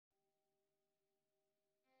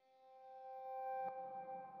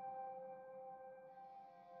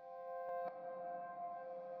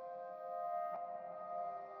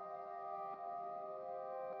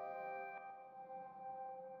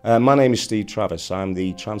My name is Steve Travis. I'm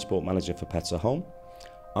the Transport Manager for Pets at Home.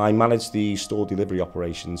 I manage the store delivery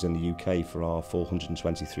operations in the UK for our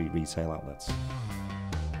 423 retail outlets.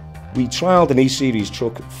 We trialled an E-Series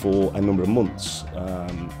truck for a number of months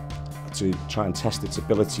to try and test its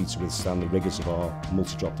ability to withstand the rigours of our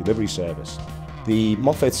multi-drop delivery service. The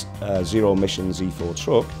MOFFETT Zero Emissions E4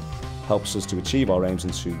 truck helps us to achieve our aims in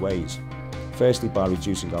two ways. Firstly, by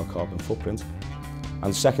reducing our carbon footprint,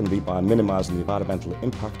 and secondly by minimising the environmental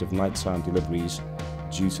impact of nighttime deliveries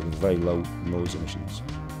due to the very low noise emissions.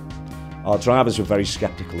 Our drivers were very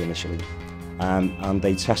sceptical initially and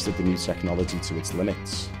they tested the new technology to its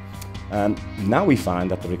limits. Now we find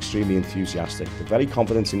that they're extremely enthusiastic. They're very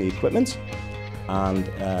confident in the equipment and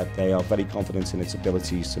they are very confident in its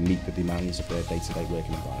abilities to meet the demands of their day-to-day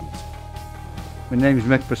working environment. My name is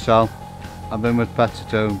Mick Purcell. I've been with Pets at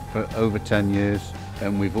Home for over 10 years.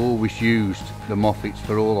 And we've always used the MOFFETTs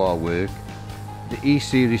for all our work. The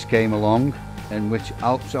E-Series came along, and which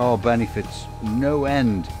helps our benefits no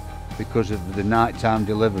end because of the nighttime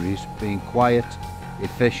deliveries being quiet,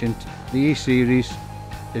 efficient. The E-Series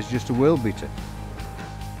is just a world beater.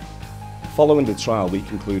 Following the trial, we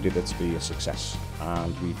concluded it to be a success,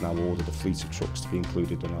 and we've now ordered a fleet of trucks to be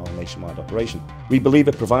included in our nationwide operation. We believe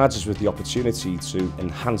it provides us with the opportunity to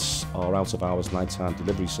enhance our out-of-hours nighttime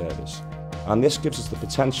delivery service. And this gives us the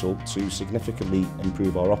potential to significantly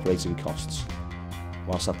improve our operating costs,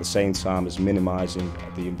 whilst at the same time as minimising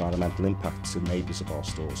the environmental impact to neighbours of our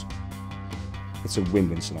stores. It's a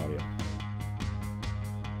win-win scenario.